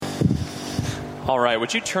All right,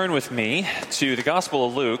 would you turn with me to the Gospel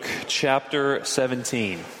of Luke, chapter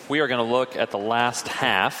 17. We are going to look at the last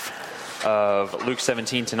half of Luke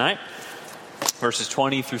 17 tonight, verses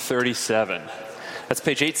 20 through 37. That's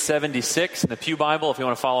page 876 in the Pew Bible, if you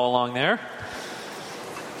want to follow along there.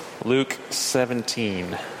 Luke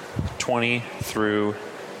 17, 20 through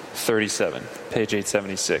 37, page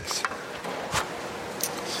 876.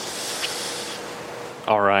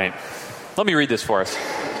 All right, let me read this for us.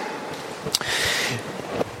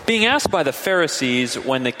 Being asked by the Pharisees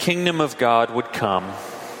when the kingdom of God would come,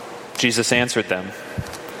 Jesus answered them,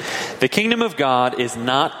 "The kingdom of God is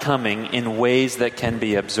not coming in ways that can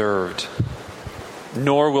be observed.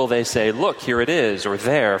 Nor will they say, 'Look, here it is,' or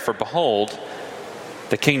 'there,' for behold,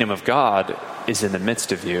 the kingdom of God is in the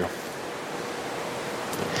midst of you."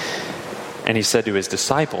 And he said to his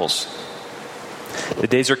disciples, "The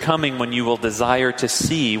days are coming when you will desire to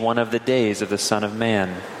see one of the days of the Son of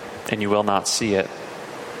Man, and you will not see it.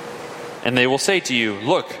 And they will say to you,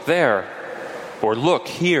 'Look there,' or 'Look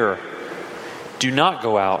here.' Do not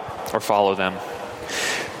go out or follow them.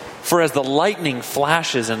 For as the lightning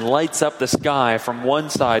flashes and lights up the sky from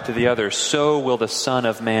one side to the other, so will the Son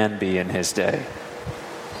of Man be in his day.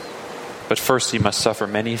 But first he must suffer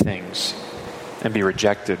many things and be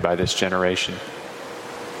rejected by this generation.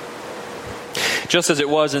 Just as it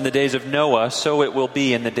was in the days of Noah, so it will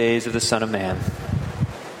be in the days of the Son of Man.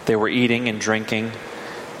 They were eating and drinking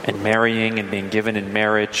and marrying and being given in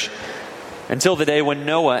marriage until the day when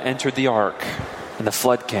Noah entered the ark and the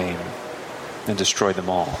flood came and destroyed them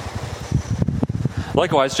all.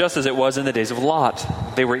 Likewise, just as it was in the days of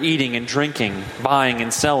Lot, they were eating and drinking, buying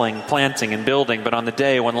and selling, planting and building. But on the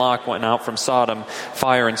day when Lot went out from Sodom,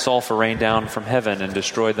 fire and sulfur rained down from heaven and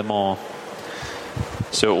destroyed them all.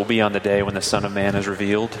 So it will be on the day when the Son of Man is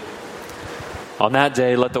revealed. On that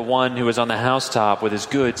day, let the one who is on the housetop with his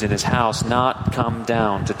goods in his house not come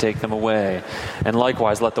down to take them away. And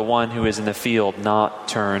likewise, let the one who is in the field not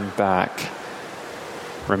turn back.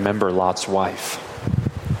 Remember Lot's wife.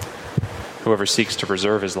 Whoever seeks to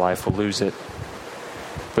preserve his life will lose it,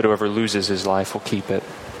 but whoever loses his life will keep it.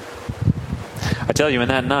 I tell you, in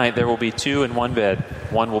that night there will be two in one bed.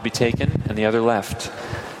 One will be taken and the other left.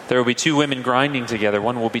 There will be two women grinding together.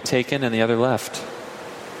 One will be taken and the other left."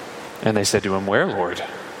 And they said to him, "Where, Lord?"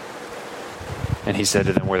 And he said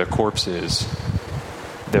to them, "Where the corpse is,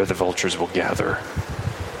 there the vultures will gather."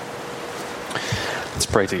 Let's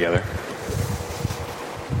pray together.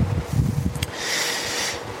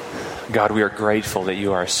 God, we are grateful that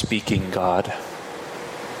you are a speaking God.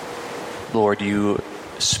 Lord, you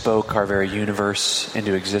spoke our very universe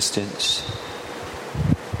into existence.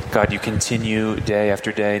 God, you continue day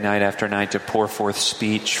after day, night after night to pour forth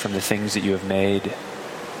speech from the things that you have made.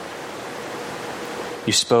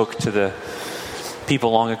 You spoke to the people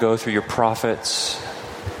long ago through your prophets.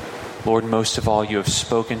 Lord, most of all, you have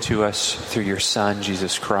spoken to us through your Son,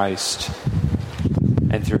 Jesus Christ,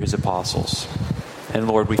 and through his apostles. And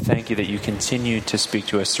Lord, we thank you that you continue to speak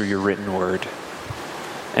to us through your written word.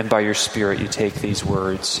 And by your Spirit, you take these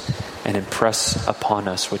words and impress upon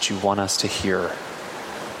us what you want us to hear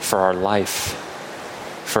for our life,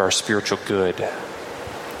 for our spiritual good.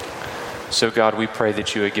 So God, we pray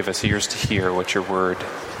that you would give us ears to hear what your word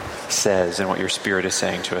says and what your Spirit is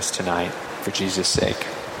saying to us tonight. For Jesus' sake,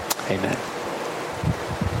 amen.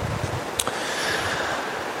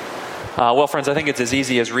 Well, friends, I think it's as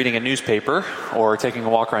easy as reading a newspaper or taking a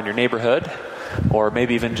walk around your neighborhood or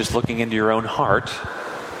maybe even just looking into your own heart.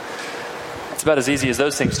 It's about as easy as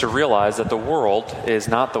those things to realize that the world is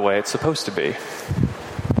not the way it's supposed to be.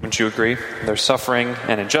 Wouldn't you agree? There's suffering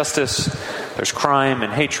and injustice, there's crime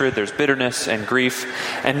and hatred, there's bitterness and grief,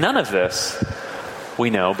 and none of this, we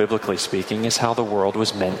know, biblically speaking, is how the world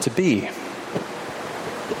was meant to be.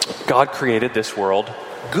 God created this world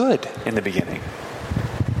good in the beginning.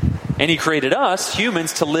 And he created us,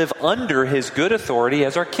 humans, to live under his good authority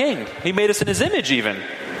as our king. He made us in his image even,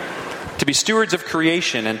 to be stewards of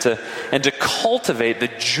creation and to cultivate the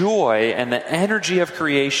joy and the energy of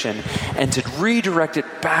creation and to redirect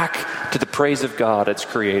it back to the praise of God, its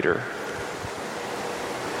creator.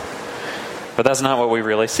 But that's not what we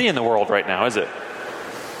really see in the world right now, is it?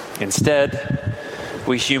 Instead,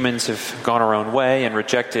 we humans have gone our own way and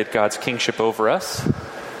rejected God's kingship over us,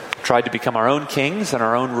 tried to become our own kings and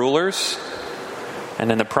our own rulers,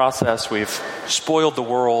 and in the process we've spoiled the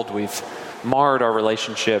world, we've marred our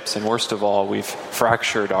relationships, and worst of all, we've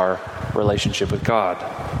fractured our relationship with God.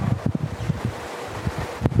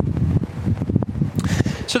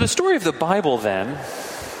 So the story of the Bible then,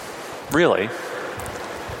 really,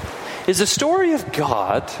 is a story of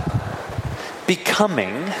God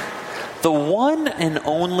becoming the one and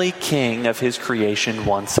only King of his creation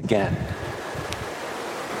once again.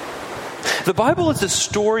 The Bible is a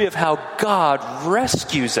story of how God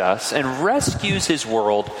rescues us and rescues his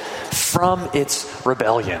world from its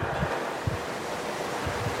rebellion.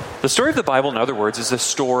 The story of the Bible, in other words, is the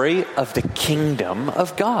story of the kingdom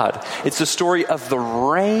of God. It's the story of the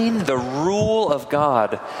reign, the rule of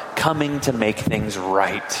God coming to make things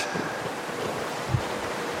right.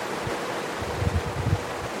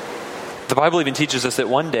 The Bible even teaches us that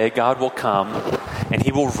one day God will come and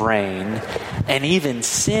he will reign, and even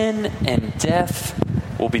sin and death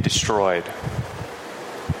will be destroyed.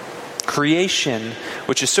 Creation,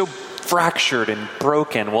 which is so fractured and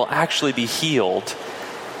broken, will actually be healed,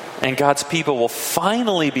 and God's people will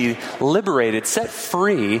finally be liberated, set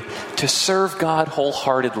free to serve God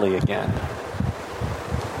wholeheartedly again.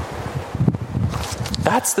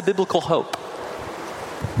 That's the biblical hope.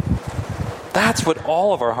 That's what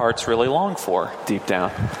all of our hearts really long for deep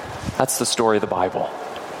down. That's the story of the Bible.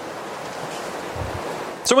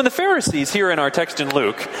 So when the Pharisees here in our text in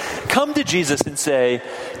Luke come to Jesus and say,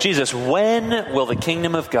 Jesus, when will the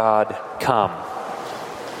kingdom of God come?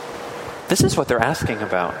 This is what they're asking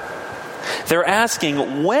about. They're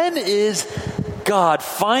asking, when is God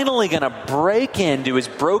finally going to break into his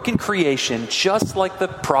broken creation just like the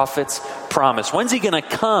prophets promised? When's he going to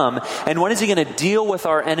come, and when is he going to deal with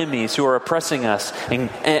our enemies who are oppressing us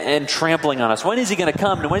and trampling on us? When is he going to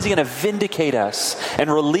come, and when is he going to vindicate us and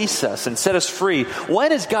release us and set us free?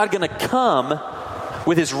 When is God going to come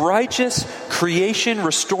with his righteous creation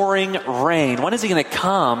restoring reign? When is he going to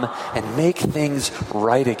come and make things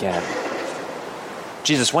right again?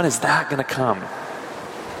 Jesus, when is that going to come?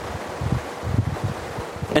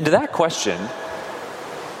 And to that question,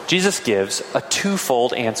 Jesus gives a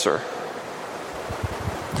twofold answer.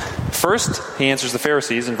 First, he answers the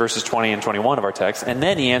Pharisees in verses 20 and 21 of our text, and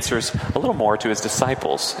then he answers a little more to his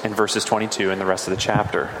disciples in verses 22 and the rest of the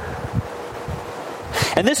chapter.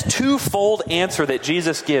 And this twofold answer that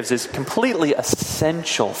Jesus gives is completely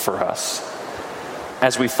essential for us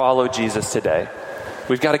as we follow Jesus today.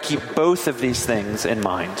 We've got to keep both of these things in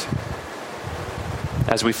mind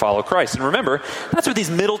as we follow Christ. And remember, that's what these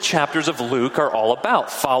middle chapters of Luke are all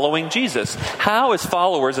about, following Jesus. How, as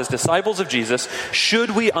followers, as disciples of Jesus,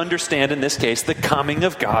 should we understand, in this case, the coming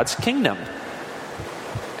of God's kingdom?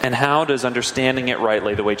 And how does understanding it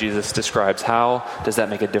rightly, the way Jesus describes, how does that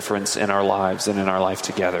make a difference in our lives and in our life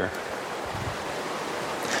together?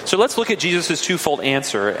 So let's look at Jesus' twofold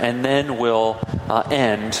answer, and then we'll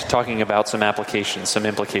end talking about some applications, some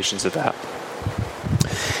implications of that.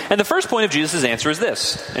 And the first point of Jesus' answer is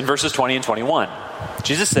this, in verses 20 and 21.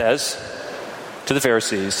 Jesus says to the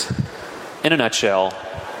Pharisees, in a nutshell,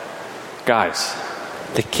 guys,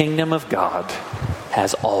 the kingdom of God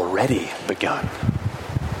has already begun.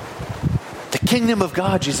 The kingdom of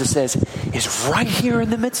God, Jesus says, is right here in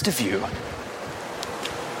the midst of you.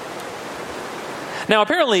 Now,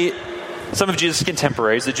 apparently, some of Jesus'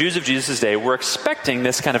 contemporaries, the Jews of Jesus' day, were expecting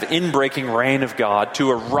this kind of inbreaking reign of God to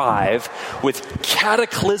arrive with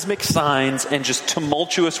cataclysmic signs and just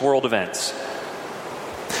tumultuous world events.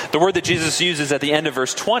 The word that Jesus uses at the end of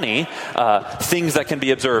verse 20, things that can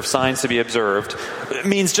be observed, signs to be observed,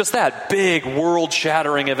 means just that, big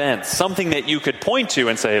world-shattering events, something that you could point to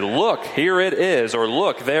and say, look, here it is, or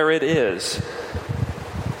look, there it is.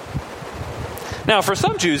 Now, for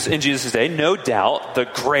some Jews in Jesus' day, no doubt the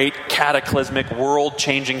great cataclysmic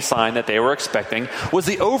world-changing sign that they were expecting was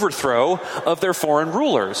the overthrow of their foreign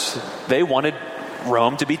rulers. They wanted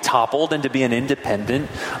Rome to be toppled and to be an independent,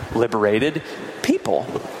 liberated people.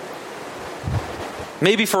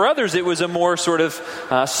 Maybe for others it was a more sort of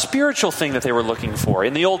spiritual thing that they were looking for.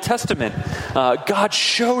 In the Old Testament, God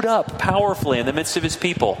showed up powerfully in the midst of his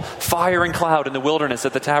people. Fire and cloud in the wilderness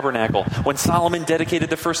at the tabernacle. When Solomon dedicated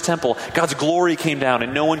the first temple, God's glory came down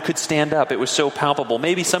and no one could stand up. It was so palpable.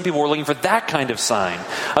 Maybe some people were looking for that kind of sign.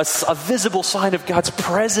 A visible sign of God's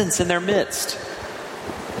presence in their midst.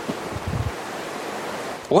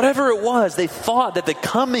 Whatever it was, they thought that the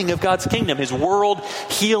coming of God's kingdom, his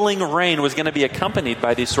world-healing reign, was going to be accompanied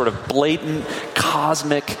by these sort of blatant,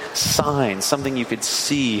 cosmic signs, something you could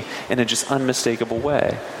see in a just unmistakable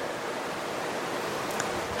way.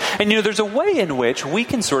 And there's a way in which we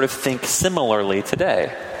can sort of think similarly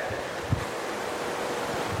today.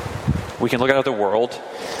 We can look out at the world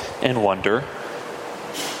and wonder,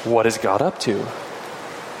 what is God up to?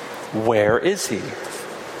 Where is he?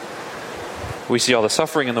 We see all the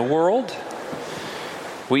suffering in the world.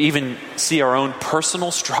 We even see our own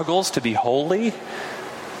personal struggles to be holy,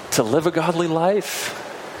 to live a godly life.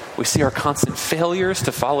 We see our constant failures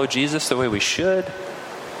to follow Jesus the way we should.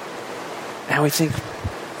 And we think,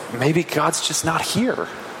 maybe God's just not here.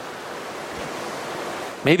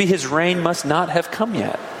 Maybe his reign must not have come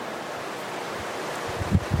yet.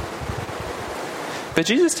 But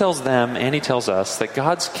Jesus tells them, and he tells us, that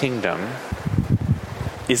God's kingdom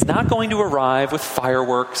is not going to arrive with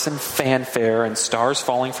fireworks and fanfare and stars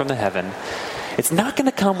falling from the heaven. It's not going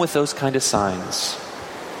to come with those kind of signs.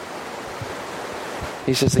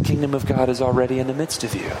 He says the kingdom of God is already in the midst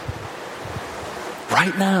of you.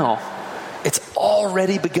 Right now, it's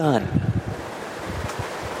already begun.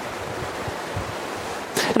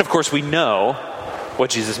 And of course, we know what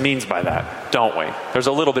Jesus means by that, don't we? There's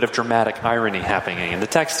a little bit of dramatic irony happening in the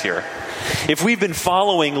text here. If we've been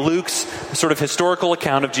following Luke's sort of historical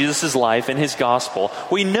account of Jesus' life in his gospel,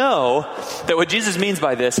 we know that what Jesus means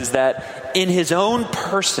by this is that in his own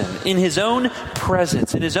person, in his own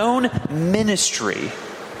presence, in his own ministry,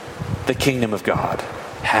 the kingdom of God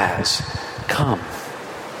has come.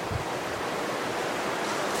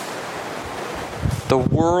 The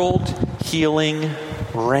world-healing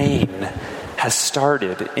reign has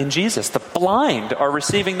started in Jesus. The blind are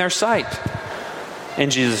receiving their sight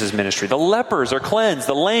in Jesus' ministry. The lepers are cleansed.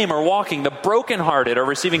 The lame are walking. The brokenhearted are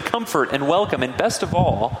receiving comfort and welcome. And best of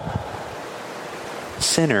all,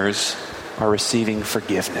 sinners are receiving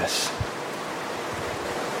forgiveness.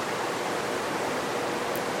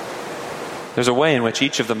 There's a way in which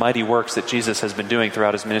each of the mighty works that Jesus has been doing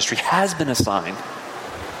throughout his ministry has been a sign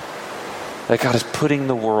that God is putting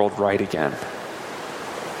the world right again.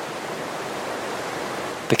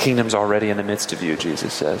 The kingdom's already in the midst of you,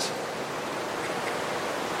 Jesus says.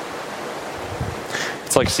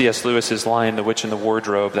 It's like C.S. Lewis's Lion, the Witch, and the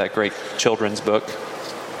Wardrobe, that great children's book. Do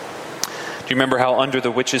you remember how under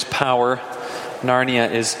the witch's power, Narnia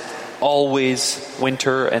is always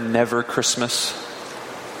winter and never Christmas?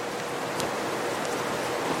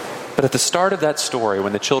 But at the start of that story,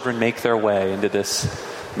 when the children make their way into this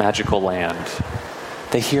magical land,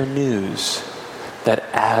 they hear news that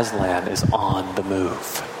Aslan is on the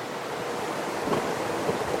move.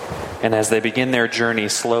 And as they begin their journey,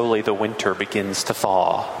 slowly the winter begins to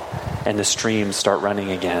thaw, and the streams start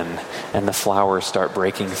running again, and the flowers start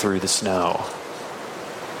breaking through the snow.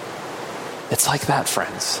 It's like that,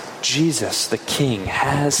 friends. Jesus, the King,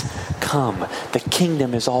 has come. The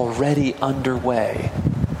kingdom is already underway.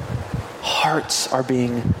 Hearts are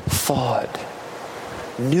being thawed.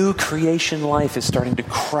 New creation life is starting to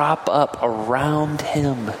crop up around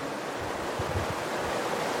him.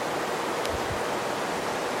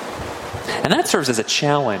 And that serves as a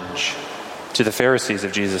challenge to the Pharisees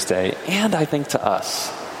of Jesus' day, and I think to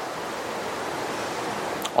us.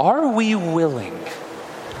 Are we willing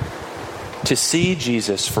to see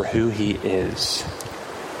Jesus for who he is?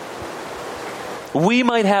 We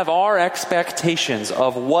might have our expectations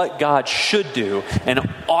of what God should do and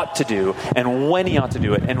ought to do and when he ought to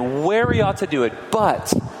do it and where he ought to do it,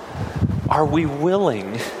 but are we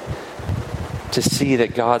willing to see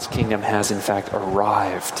that God's kingdom has in fact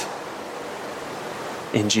arrived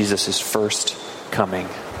in Jesus' first coming?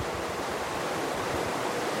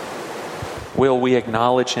 Will we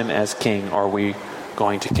acknowledge him as king, or are we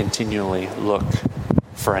going to continually look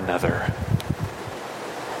for another?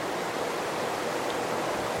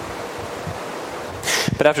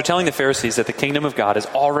 But after telling the Pharisees that the kingdom of God is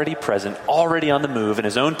already present, already on the move in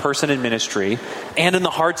his own person and ministry, and in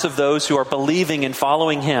the hearts of those who are believing and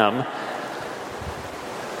following him,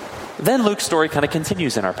 then Luke's story kind of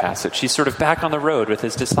continues in our passage. He's sort of back on the road with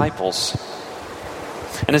his disciples.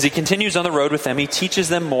 And as he continues on the road with them, he teaches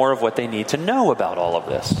them more of what they need to know about all of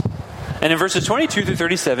this. And in verses 22 through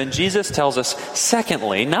 37, Jesus tells us,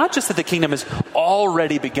 secondly, not just that the kingdom has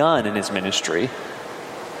already begun in his ministry,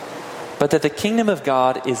 but that the kingdom of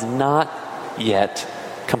God is not yet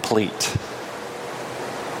complete.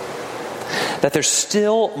 That there's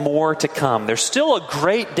still more to come. There's still a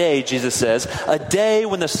great day, Jesus says, a day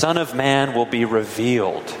when the Son of Man will be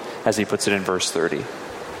revealed, as he puts it in verse 30.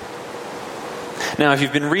 Now, if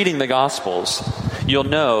you've been reading the Gospels, you'll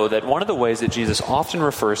know that one of the ways that Jesus often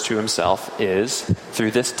refers to himself is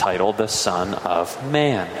through this title, the Son of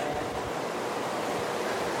Man.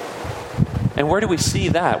 And where do we see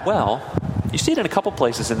that? Well, you see it in a couple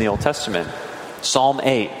places in the Old Testament. Psalm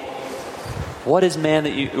 8. What is man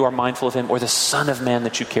that you are mindful of him, or the Son of Man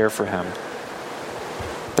that you care for him?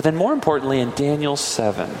 But then more importantly, in Daniel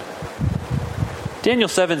 7. Daniel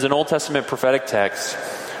 7 is an Old Testament prophetic text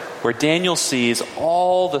where Daniel sees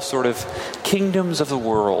all the sort of kingdoms of the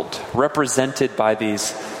world represented by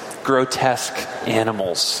these grotesque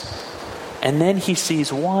animals. And then he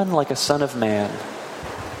sees one like a son of man.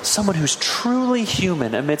 Someone who's truly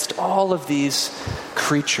human amidst all of these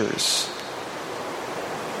creatures.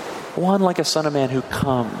 one like a Son of Man who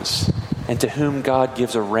comes and to whom God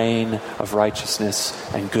gives a reign of righteousness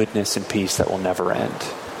and goodness and peace that will never end.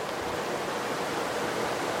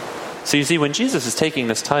 So you see, when Jesus is taking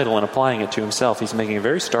this title and applying it to himself, he's making a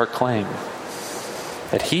very stark claim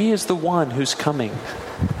that he is the one who's coming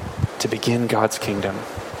to begin God's kingdom,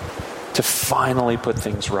 to finally put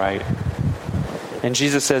things right. And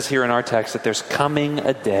Jesus says here in our text that there's coming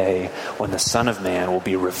a day when the Son of Man will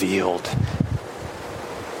be revealed.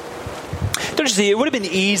 Don't you see, it would have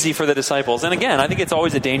been easy for the disciples, and again, I think it's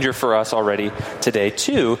always a danger for us already today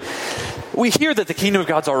too. We hear that the kingdom of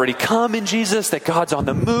God's already come in Jesus, that God's on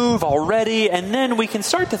the move already, and then we can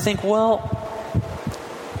start to think, well,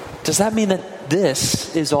 does that mean that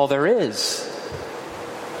this is all there is?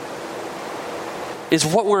 Is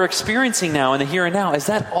what we're experiencing now in the here and now, is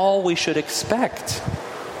that all we should expect?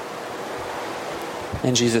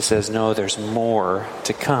 And Jesus says, no, there's more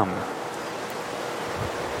to come.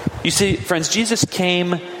 You see, friends, Jesus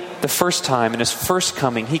came the first time in his first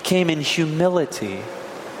coming. He came in humility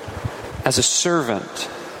as a servant,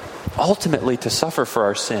 ultimately to suffer for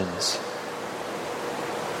our sins.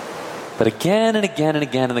 But again and again and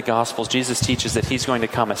again in the Gospels, Jesus teaches that he's going to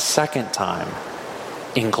come a second time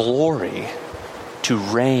in glory to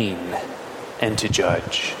reign and to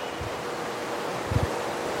judge.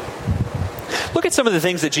 Look at some of the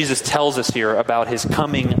things that Jesus tells us here about his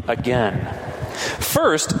coming again.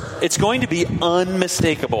 First, it's going to be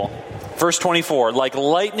unmistakable. Verse 24, like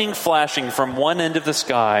lightning flashing from one end of the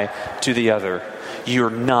sky to the other.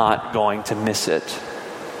 You're not going to miss it.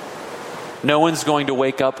 No one's going to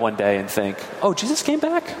wake up one day and think, oh, Jesus came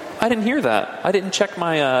back? I didn't hear that. I didn't check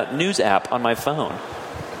my news app on my phone.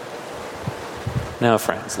 No,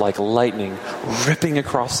 friends, like lightning ripping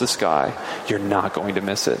across the sky, you're not going to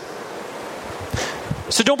miss it.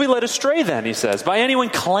 So don't be led astray then, he says, by anyone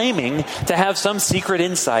claiming to have some secret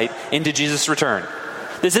insight into Jesus' return.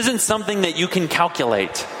 This isn't something that you can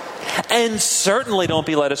calculate. And certainly don't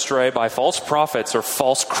be led astray by false prophets or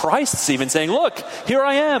false Christs even saying, look, here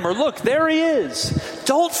I am, or look, there he is.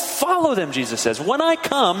 Don't follow them, Jesus says. When I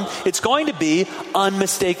come, it's going to be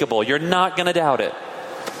unmistakable. You're not going to doubt it.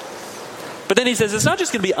 But then he says it's not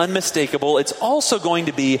just going to be unmistakable, it's also going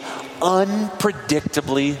to be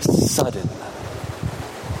unpredictably sudden.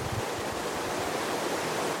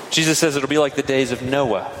 Jesus says it'll be like the days of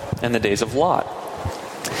Noah and the days of Lot.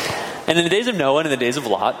 And in the days of Noah and in the days of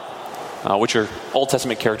Lot, which are Old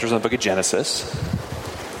Testament characters in the book of Genesis,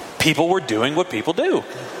 people were doing what people do.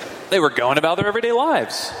 They were going about their everyday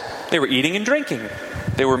lives. They were eating and drinking.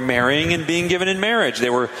 They were marrying and being given in marriage. They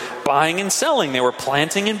were buying and selling. They were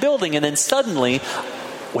planting and building. And then suddenly,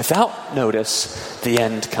 without notice, the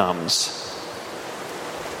end comes.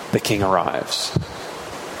 The king arrives.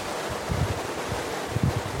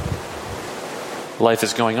 Life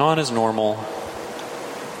is going on as normal,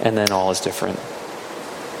 and then all is different.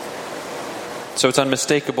 So it's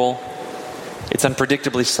unmistakable, it's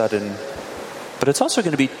unpredictably sudden, but it's also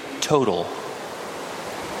going to be total.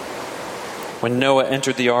 When Noah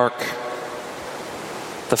entered the ark,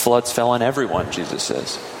 the floods fell on everyone, Jesus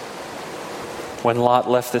says. When Lot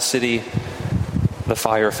left the city, the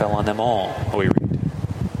fire fell on them all, we read.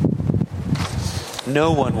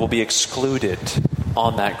 No one will be excluded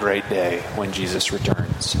on that great day when Jesus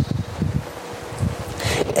returns.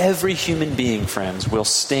 Every human being, friends, will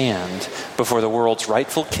stand before the world's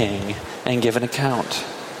rightful king and give an account.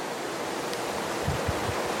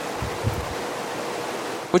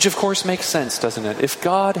 Which of course makes sense, doesn't it? If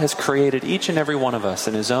God has created each and every one of us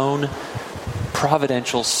in his own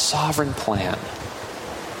providential, sovereign plan,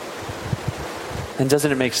 then doesn't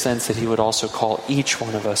it make sense that he would also call each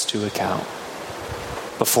one of us to account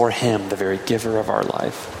before him, the very giver of our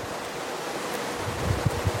life?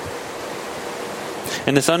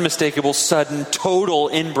 And this unmistakable, sudden, total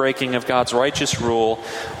inbreaking of God's righteous rule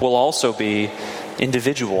will also be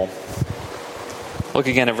individual. Look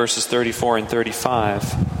again at verses 34 and 35.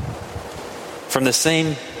 From the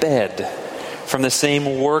same bed, from the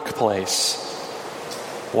same workplace,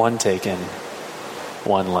 one taken,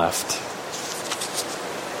 one left.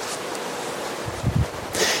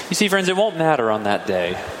 You see, friends, it won't matter on that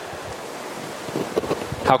day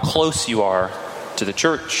how close you are to the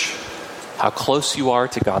church, how close you are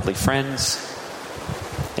to godly friends.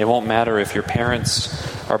 It won't matter if your parents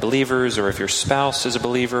are believers, or if your spouse is a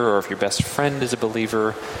believer, or if your best friend is a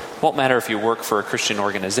believer. It won't matter if you work for a Christian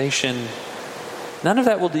organization. None of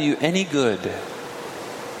that will do you any good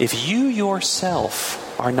if you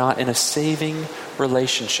yourself are not in a saving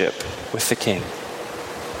relationship with the King.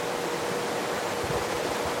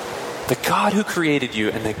 The God who created you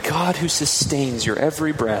and the God who sustains your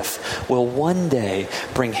every breath will one day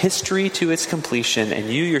bring history to its completion, and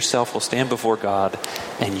you yourself will stand before God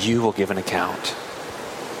and you will give an account.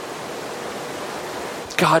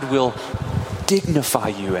 God will dignify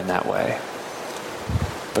you in that way,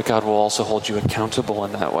 but God will also hold you accountable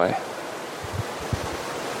in that way.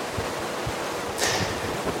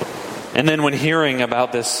 And then when hearing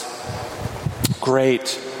about this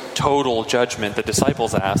great total judgment, the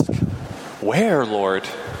disciples ask, "Where, Lord?"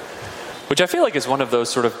 Which I feel like is one of those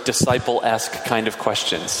sort of disciple-esque kind of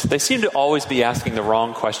questions. They seem to always be asking the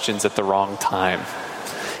wrong questions at the wrong time.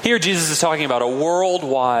 Here Jesus is talking about a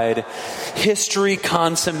worldwide,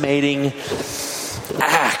 history-consummating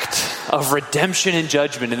act of redemption and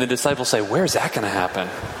judgment. And the disciples say, "Where's that going to happen?"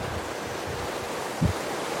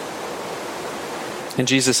 And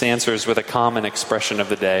Jesus answers with a common expression of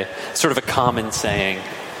the day, sort of a common saying.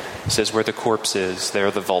 He says, "Where the corpse is,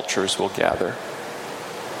 there the vultures will gather."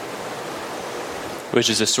 Which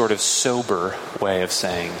is a sort of sober way of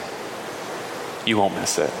saying, you won't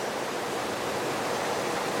miss it.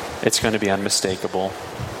 It's going to be unmistakable,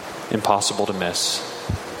 impossible to miss.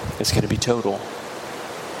 It's going to be total.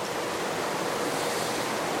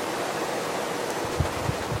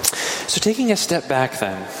 So taking a step back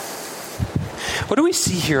then, what do we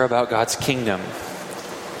see here about God's kingdom?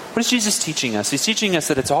 What is Jesus teaching us? He's teaching us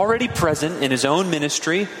that it's already present in his own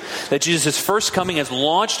ministry, that Jesus' first coming has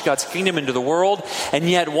launched God's kingdom into the world, and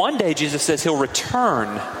yet one day Jesus says he'll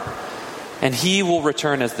return, and he will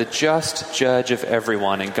return as the just judge of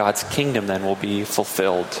everyone, and God's kingdom then will be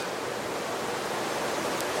fulfilled.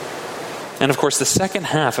 And of course, the second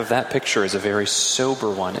half of that picture is a very sober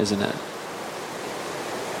one, isn't it?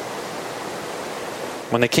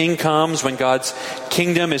 When the king comes, when God's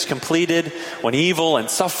kingdom is completed, when evil and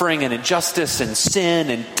suffering and injustice and sin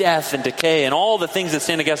and death and decay and all the things that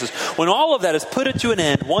stand against us, when all of that is put to an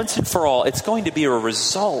end once and for all, it's going to be a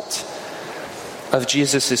result of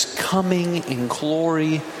Jesus' coming in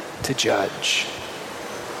glory to judge.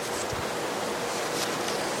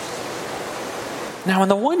 Now, on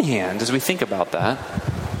the one hand, as we think about that,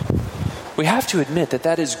 we have to admit that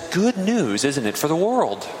that is good news, isn't it, for the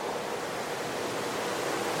world?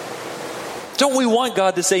 Don't we want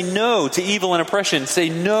God to say no to evil and oppression, say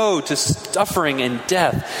no to suffering and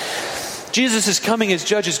death? Jesus' coming as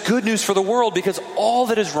judge is good news for the world because all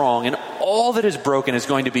that is wrong and all that is broken is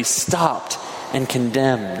going to be stopped and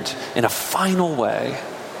condemned in a final way.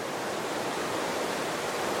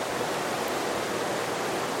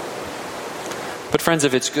 But friends,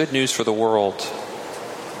 if it's good news for the world,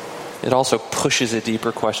 it also pushes a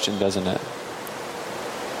deeper question, doesn't it?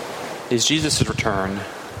 Is Jesus' return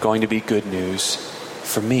going to be good news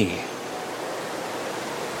for me?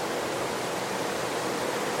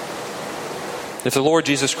 If the Lord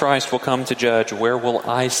Jesus Christ will come to judge, where will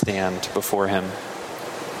I stand before him?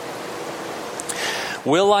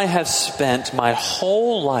 Will I have spent my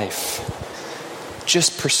whole life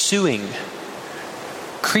just pursuing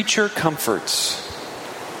creature comforts,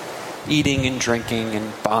 eating and drinking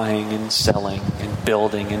and buying and selling and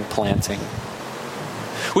building and planting,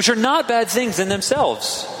 which are not bad things in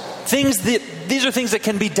themselves. These are things that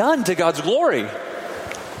can be done to God's glory.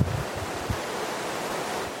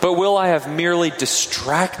 But will I have merely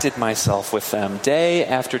distracted myself with them day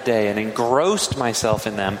after day and engrossed myself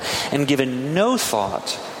in them and given no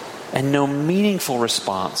thought and no meaningful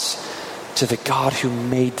response to the God who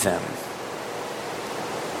made them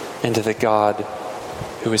and to the God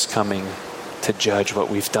who is coming to judge what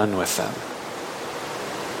we've done with them?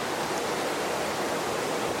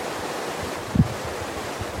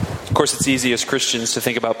 Of course, it's easy as Christians to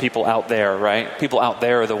think about people out there, right? People out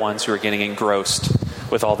there are the ones who are getting engrossed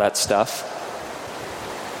with all that stuff.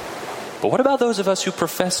 But what about those of us who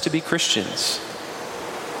profess to be Christians?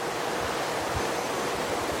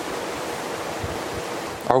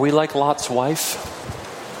 Are we like Lot's wife?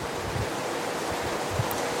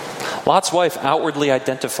 Lot's wife outwardly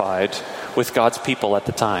identified with God's people at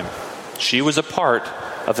the time. She was a part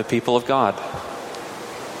of the people of God.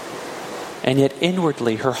 And yet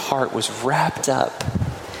inwardly her heart was wrapped up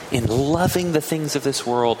in loving the things of this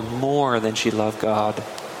world more than she loved God.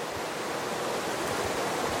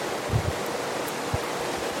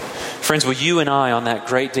 Friends, will you and I on that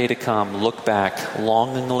great day to come look back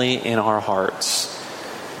longingly in our hearts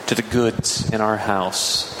to the goods in our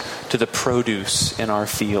house, to the produce in our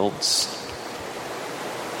fields?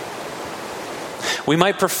 We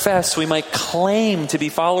might profess, we might claim to be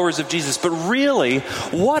followers of Jesus, but really,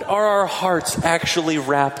 what are our hearts actually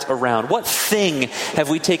wrapped around? What thing have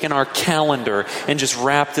we taken our calendar and just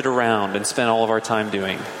wrapped it around and spent all of our time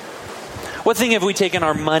doing? What thing have we taken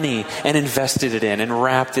our money and invested it in and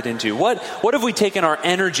wrapped it into? What have we taken our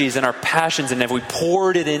energies and our passions and have we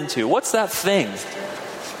poured it into? What's that thing?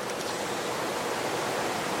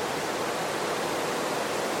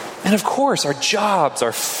 And of course, our jobs,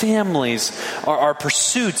 our families, our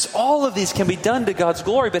pursuits, all of these can be done to God's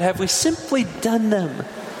glory, but have we simply done them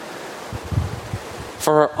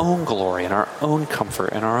for our own glory and our own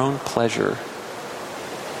comfort and our own pleasure?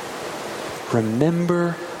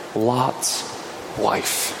 Remember Lot's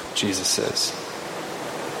wife, Jesus says.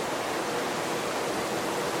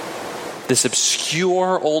 This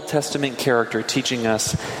obscure Old Testament character teaching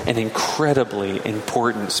us an incredibly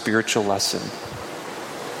important spiritual lesson.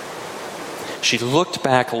 She looked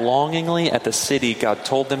back longingly at the city God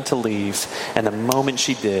told them to leave, and the moment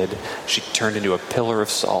she did, she turned into a pillar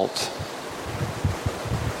of salt,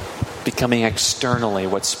 becoming externally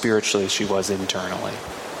what spiritually she was internally.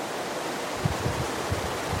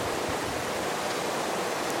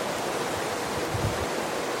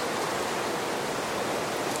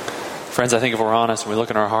 Friends, I think if we're honest and we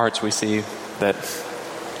look in our hearts, we see that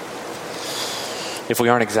if we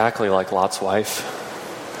aren't exactly like Lot's wife,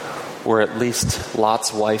 we're at least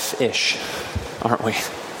Lot's wife-ish, aren't we?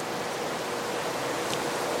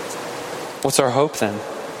 What's our hope then?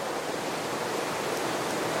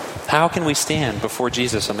 How can we stand before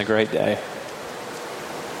Jesus on the great day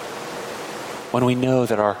when we know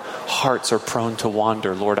that our hearts are prone to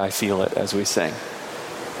wander? Lord, I feel it, as we sing.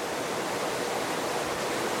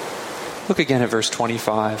 Look again at verse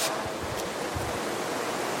 25.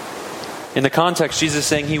 In the context, Jesus is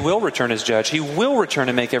saying he will return as judge. He will return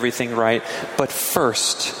and make everything right. But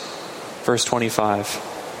first, verse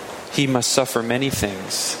 25, he must suffer many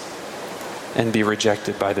things and be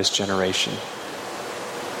rejected by this generation.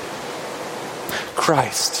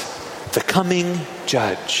 Christ, the coming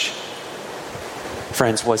judge,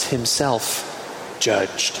 friends, was himself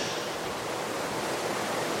judged.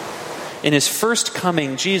 In his first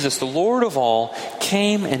coming, Jesus, the Lord of all,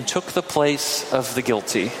 came and took the place of the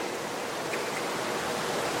guilty.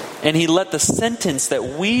 And he let the sentence that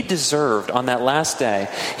we deserved on that last day,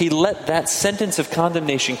 he let that sentence of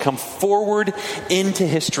condemnation come forward into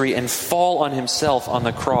history and fall on himself on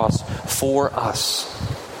the cross for us.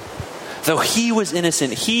 Though he was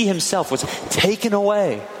innocent, he himself was taken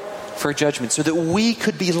away for judgment so that we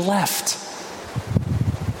could be left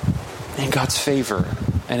in God's favor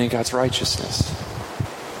and in God's righteousness.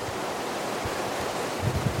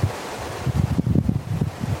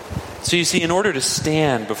 So you see, in order to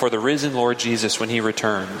stand before the risen Lord Jesus when he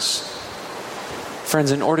returns,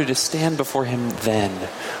 friends, in order to stand before him then,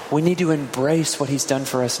 we need to embrace what he's done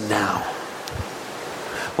for us now.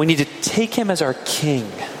 We need to take him as our king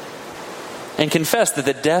and confess that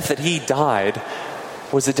the death that he died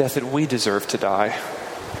was the death that we deserve to die.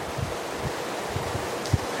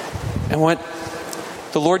 And what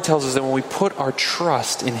the Lord tells us that when we put our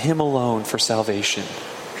trust in him alone for salvation,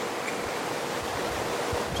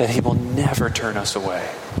 that he will never turn us away.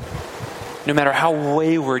 No matter how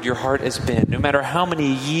wayward your heart has been, no matter how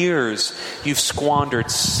many years you've squandered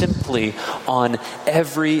simply on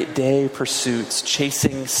everyday pursuits,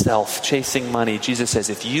 chasing self, chasing money, Jesus says,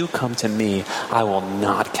 if you come to me, I will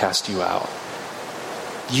not cast you out.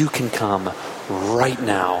 You can come right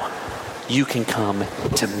now. You can come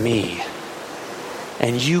to me.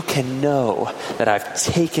 And you can know that I've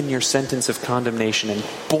taken your sentence of condemnation and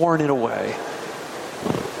borne it away.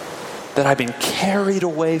 That I've been carried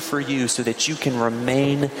away for you so that you can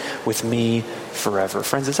remain with me forever.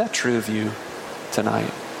 Friends, is that true of you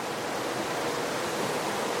tonight?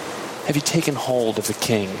 Have you taken hold of the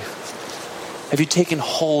King? Have you taken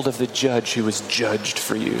hold of the judge who was judged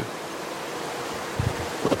for you?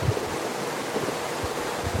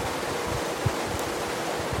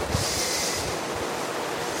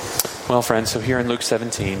 Well, friends, so here in Luke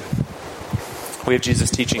 17, we have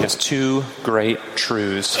Jesus teaching us two great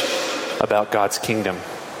truths about God's kingdom.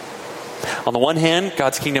 On the one hand,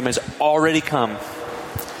 God's kingdom has already come.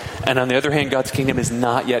 And on the other hand, God's kingdom is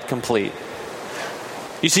not yet complete.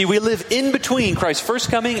 You see, we live in between Christ's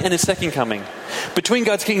first coming and his second coming. Between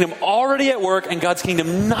God's kingdom already at work and God's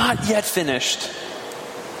kingdom not yet finished.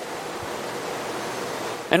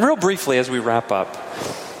 And real briefly as we wrap up,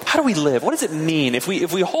 how do we live? What does it mean? If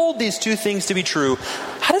we hold these two things to be true,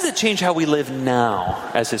 how does it change how we live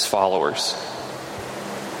now as his followers?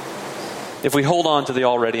 If we hold on to the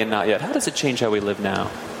already and not yet, how does it change how we live now?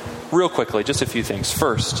 Real quickly, just a few things.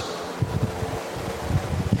 First,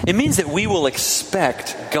 it means that we will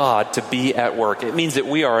expect God to be at work. It means that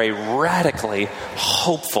we are a radically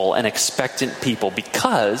hopeful and expectant people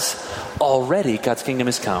because already God's kingdom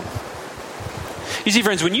has come. You see,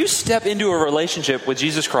 friends, when you step into a relationship with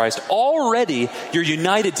Jesus Christ, already you're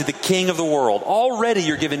united to the King of the world. Already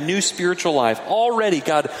you're given new spiritual life. Already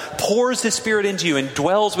God pours His Spirit into you and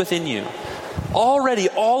dwells within you. Already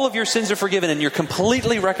all of your sins are forgiven and you're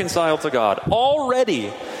completely reconciled to God.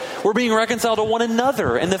 Already we're being reconciled to one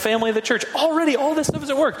another in the family of the church. Already all this stuff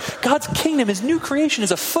is at work. God's kingdom, His new creation,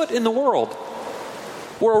 is afoot in the world.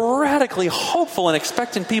 We're radically hopeful and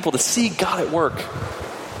expectant people to see God at work.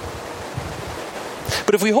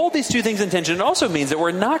 But if we hold these two things in tension, it also means that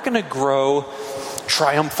we're not going to grow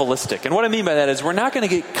triumphalistic. And what I mean by that is we're not going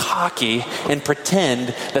to get cocky and pretend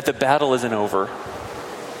that the battle isn't over.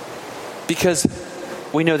 Because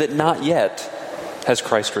we know that not yet has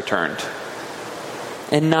Christ returned.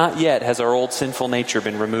 And not yet has our old sinful nature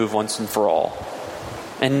been removed once and for all.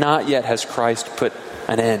 And not yet has Christ put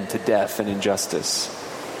an end to death and injustice.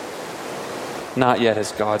 Not yet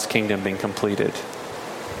has God's kingdom been completed.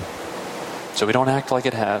 So we don't act like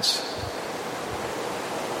it has.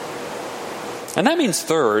 And that means,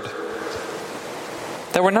 third,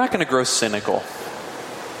 that we're not going to grow cynical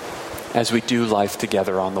as we do life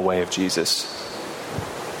together on the way of Jesus.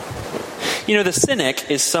 You know, the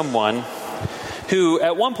cynic is someone who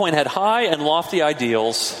at one point had high and lofty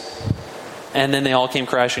ideals, and then they all came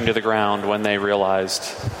crashing to the ground when they realized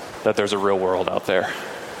that there's a real world out there.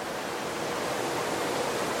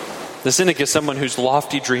 The cynic is someone whose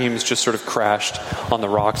lofty dreams just sort of crashed on the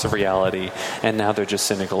rocks of reality, and now they're just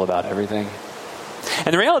cynical about everything.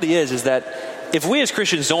 And the reality is that if we as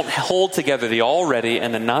Christians don't hold together the already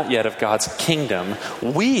and the not yet of God's kingdom,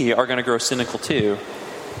 we are going to grow cynical too.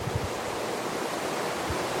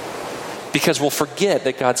 Because we'll forget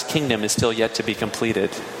that God's kingdom is still yet to be completed.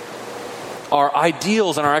 Our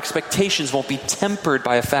ideals and our expectations won't be tempered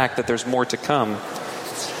by a fact that there's more to come.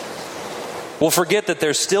 We'll forget that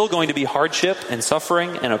there's still going to be hardship and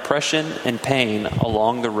suffering and oppression and pain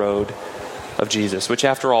along the road of Jesus. Which,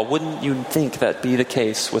 after all, wouldn't you think that be the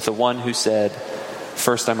case with the one who said,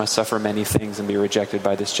 "First I must suffer many things and be rejected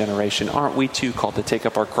by this generation"? Aren't we too called to take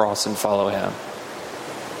up our cross and follow Him?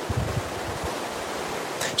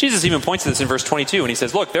 Jesus even points to this in verse 22 when He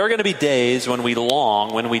says, look, there are going to be days when we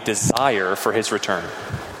long, when we desire for His return.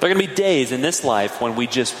 There are going to be days in this life when we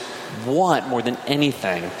just want more than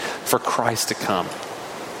anything for Christ to come.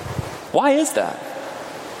 Why is that?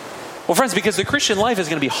 Well, friends, because the Christian life is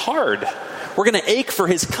going to be hard. We're going to ache for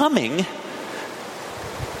His coming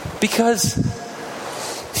because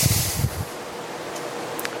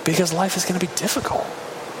life is going to be difficult.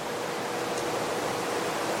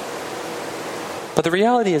 But the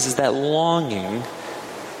reality is that longing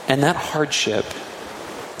and that hardship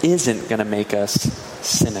isn't going to make us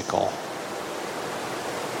cynical.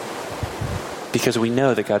 Because we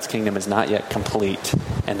know that God's kingdom is not yet complete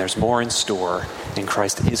and there's more in store and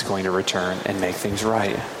Christ is going to return and make things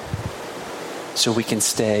right. So we can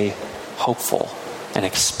stay hopeful and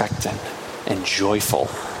expectant and joyful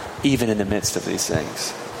even in the midst of these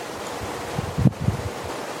things.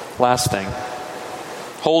 Last thing,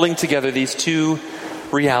 holding together these two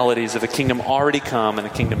realities of the kingdom already come and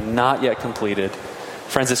the kingdom not yet completed,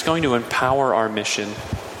 friends, it's going to empower our mission.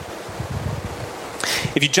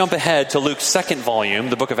 If you jump ahead to Luke's second volume,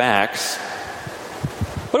 the book of Acts,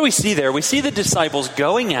 what do we see there? We see the disciples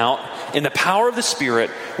going out in the power of the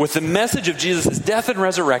Spirit with the message of Jesus' death and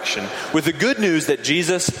resurrection, with the good news that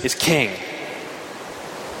Jesus is King.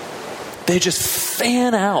 They just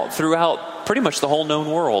fan out throughout pretty much the whole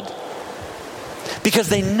known world. Because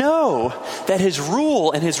they know that His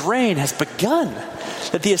rule and His reign has begun.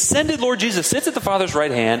 That the ascended Lord Jesus sits at the Father's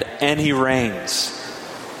right hand and He reigns.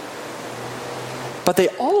 But they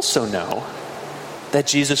also know that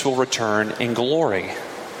Jesus will return in glory.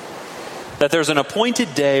 That there's an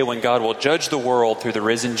appointed day when God will judge the world through the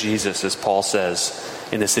risen Jesus, as Paul says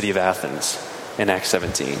in the city of Athens in Acts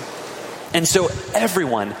 17. And so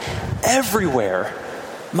everyone, everywhere,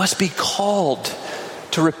 must be called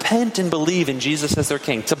to repent and believe in Jesus as their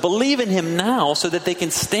King. To believe in Him now so that they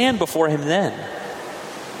can stand before Him then.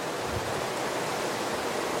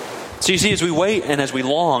 So you see, as we wait and as we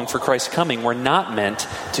long for Christ's coming, we're not meant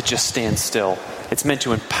to just stand still. It's meant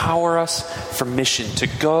to empower us for mission, to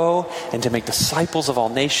go and to make disciples of all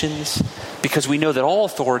nations, because we know that all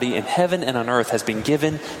authority in heaven and on earth has been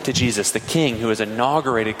given to Jesus, the King who has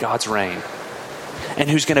inaugurated God's reign, and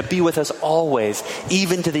who's going to be with us always,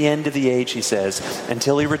 even to the end of the age, He says,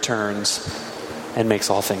 until He returns and makes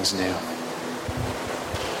all things new.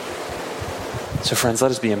 So friends, let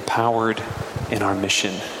us be empowered in our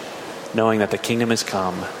mission, knowing that the kingdom has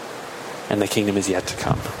come and the kingdom is yet to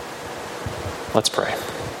come. Let's pray.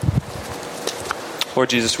 Lord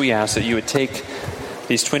Jesus, we ask that You would take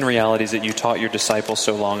these twin realities that you taught your disciples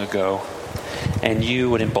so long ago, and you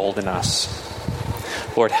would embolden us.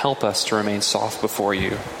 Lord, help us to remain soft before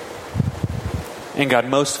you. And God,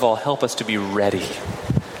 most of all, help us to be ready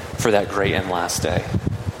for that great and last day.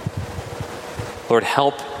 Lord,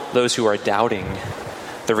 help those who are doubting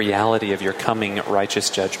the reality of your coming righteous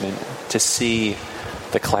judgment to see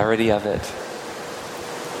the clarity of it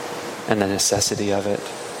and the necessity of it.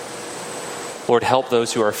 Lord, help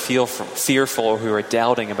those who are fearful or who are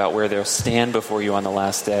doubting about where they'll stand before you on the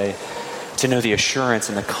last day to know the assurance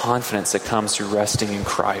and the confidence that comes through resting in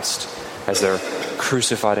Christ as their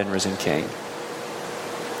crucified and risen King.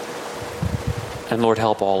 And Lord,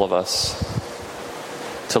 help all of us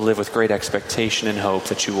to live with great expectation and hope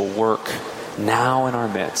that you will work now in our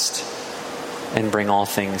midst and bring all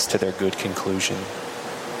things to their good conclusion.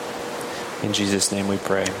 In Jesus' name we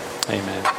pray. Amen.